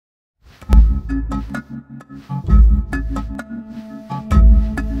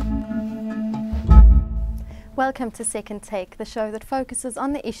Welcome to Second Take, the show that focuses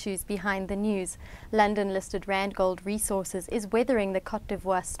on the issues behind the news. London-listed Randgold Resources is weathering the Cote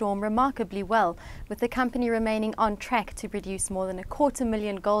d'Ivoire storm remarkably well, with the company remaining on track to produce more than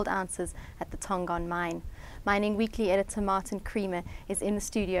 250,000 gold ounces at the Tongon mine. Mining Weekly editor Martin Creamer is in the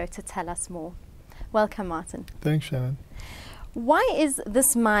studio to tell us more. Welcome, Martin. Thanks, Shannon. Why is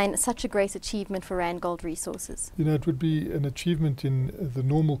this mine such a great achievement for Randgold Resources? You know, it would be an achievement in the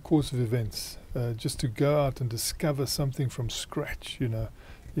normal course of events, just to go out and discover something from scratch, you know,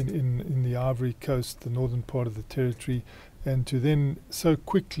 in the Ivory Coast, the northern part of the territory, and to then so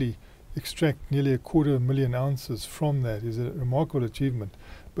quickly extract nearly 250,000 ounces from that is a remarkable achievement.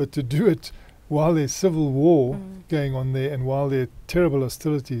 But to do it while there's civil war going on there and while there are terrible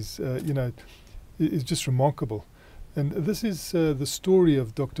hostilities, you know, is just remarkable. And this is the story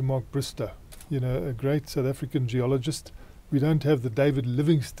of Dr. Mark Bristow, you know, a great South African geologist. We don't have the David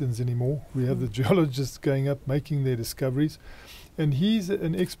Livingstons anymore. We have the geologists going up, making their discoveries. And he's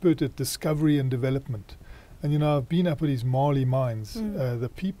an expert at discovery and development. And, you know, I've been up at his Mali mines.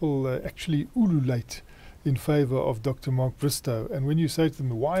 The people actually ululate in favor of Dr. Mark Bristow. And when you say to them,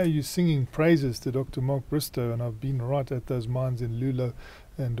 why are you singing praises to Dr. Mark Bristow? And I've been right at those mines in Lulo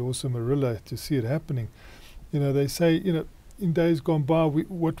and also Marilla to see it happening. You know, they say, you know, in days gone by,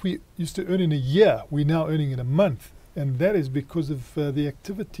 what we used to earn in a year, we're now earning in a month. And that is because of the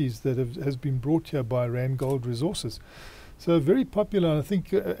activities that has been brought here by Randgold Resources. So very popular. I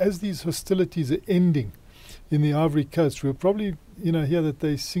think as these hostilities are ending in the Ivory Coast, we'll probably, you know, hear that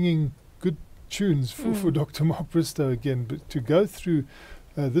they're singing good tunes for Dr. Mark Bristow again. But to go through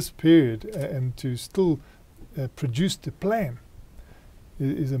this period and to still produce the plan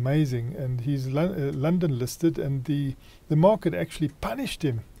is amazing. And he's London listed, and the market actually punished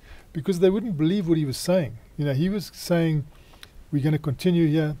him because they wouldn't believe what he was saying. You know, he was saying, we're going to continue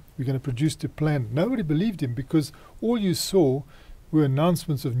here, we're going to produce the plan. Nobody believed him because all you saw were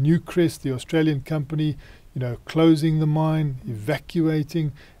announcements of Newcrest, the Australian company, you know, closing the mine,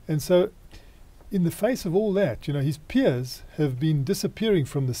 evacuating. And so in the face of all that, you know, his peers have been disappearing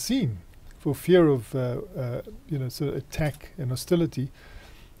from the scene for fear of, you know, sort of attack and hostility.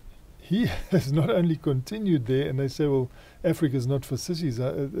 He has not only continued there, and they say, well, Africa's not for sissies.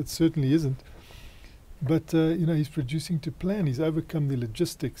 It certainly isn't. But, you know, he's producing to plan. He's overcome the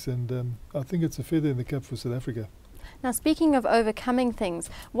logistics, and I think it's a feather in the cap for South Africa. Now, speaking of overcoming things,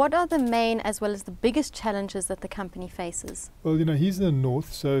 what are the main as well as the biggest challenges that the company faces? Well, you know, he's in the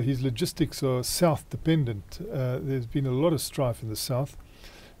north, so his logistics are south dependent. There's been a lot of strife in the south,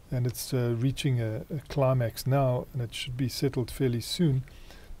 and it's reaching a climax now, and it should be settled fairly soon.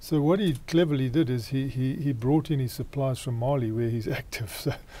 So what he cleverly did is he brought in his supplies from Mali, where he's active.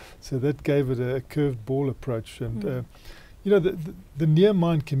 So that gave it a curved ball approach. And, you know, the near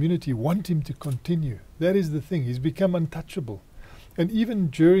mine community want him to continue. That is the thing. He's become untouchable. And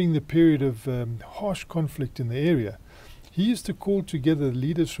even during the period of harsh conflict in the area, he used to call together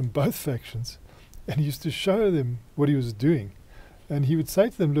leaders from both factions, and he used to show them what he was doing. And he would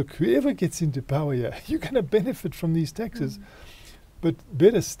say to them, look, whoever gets into power here, you're going to benefit from these taxes. But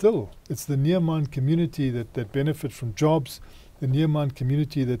better still, it's the near mine community that benefit from jobs, the near mine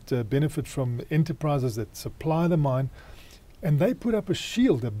community that benefit from enterprises that supply the mine, and they put up a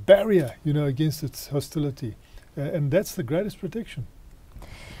shield, a barrier, you know, against its hostility, and that's the greatest protection.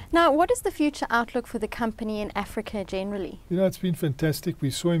 Now, what is the future outlook for the company in Africa generally? You know, it's been fantastic. We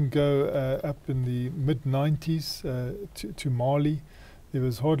saw him go up in the mid-90s to Mali. There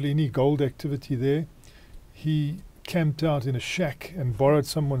was hardly any gold activity there. He camped out in a shack and borrowed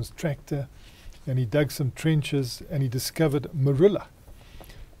someone's tractor, and he dug some trenches, and he discovered Marilla.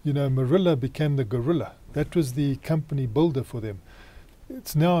 You know, Marilla became the gorilla. That was the company builder for them.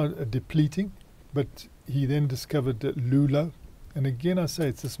 It's now depleting, but he then discovered Lulo. And again, I say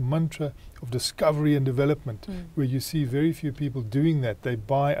it's this mantra of discovery and development, where you see very few people doing that. They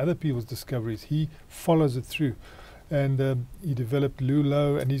buy other people's discoveries. He follows it through. And he developed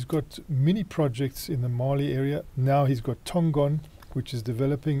Lulo, and he's got many projects in the Mali area. Now he's got Tongon, which is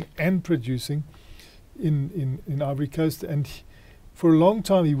developing and producing in Ivory Coast. And for a long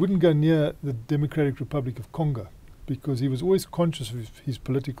time, he wouldn't go near the Democratic Republic of Congo because he was always conscious of his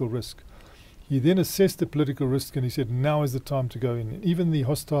political risk. He then assessed the political risk, and he said, now is the time to go in. And even the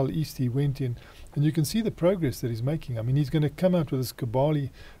hostile East, he went in. And you can see the progress that he's making. I mean, he's going to come out with this Kibali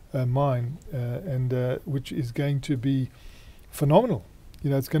mine, which is going to be phenomenal. You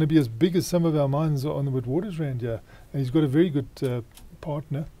know, it's going to be as big as some of our mines on the Witwatersrand here. And he's got a very good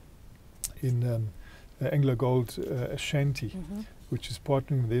partner in AngloGold Ashanti. which is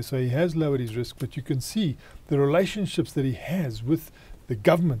partnering there. So he has lowered his risk, but you can see the relationships that he has with the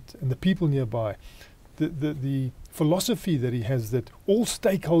government and the people nearby. The philosophy that he has that all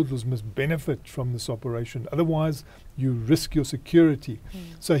stakeholders must benefit from this operation, otherwise you risk your security.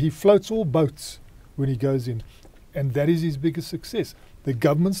 So he floats all boats when he goes in, and that is his biggest success. The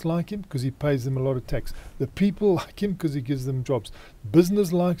governments like him because he pays them a lot of tax. The people like him because he gives them jobs.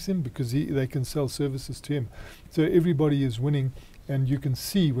 Business likes him because they can sell services to him. So everybody is winning, and you can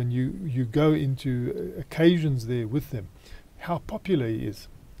see when you go into occasions there with them how popular he is.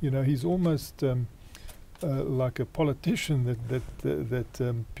 You know, he's almost like a politician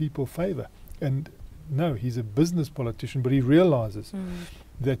that people favor. And no, he's a business politician, but he realizes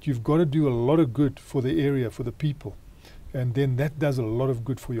that you've got to do a lot of good for the area, for the people. And then that does a lot of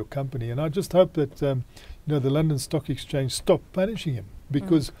good for your company. And I just hope that the London Stock Exchange stop punishing him,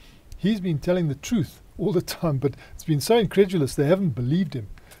 because he's been telling the truth all the time, but it's been so incredulous they haven't believed him.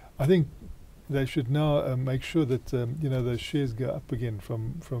 I think they should now make sure that those shares go up again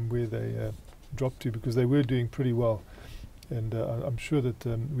from where they dropped to, because they were doing pretty well. And I'm sure that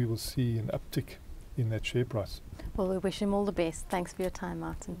we will see an uptick in that share price. Well, we wish him all the best. Thanks for your time,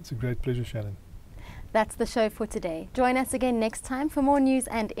 Martin. It's a great pleasure, Shannon. That's the show for today. Join us again next time for more news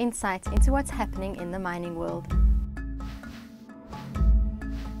and insights into what's happening in the mining world.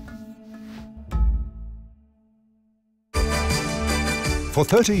 For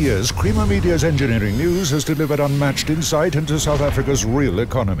 30 years, Creamer Media's Engineering News has delivered unmatched insight into South Africa's real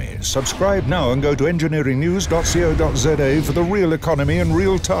economy. Subscribe now and go to engineeringnews.co.za for the real economy in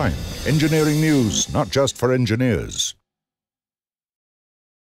real time. Engineering News, not just for engineers.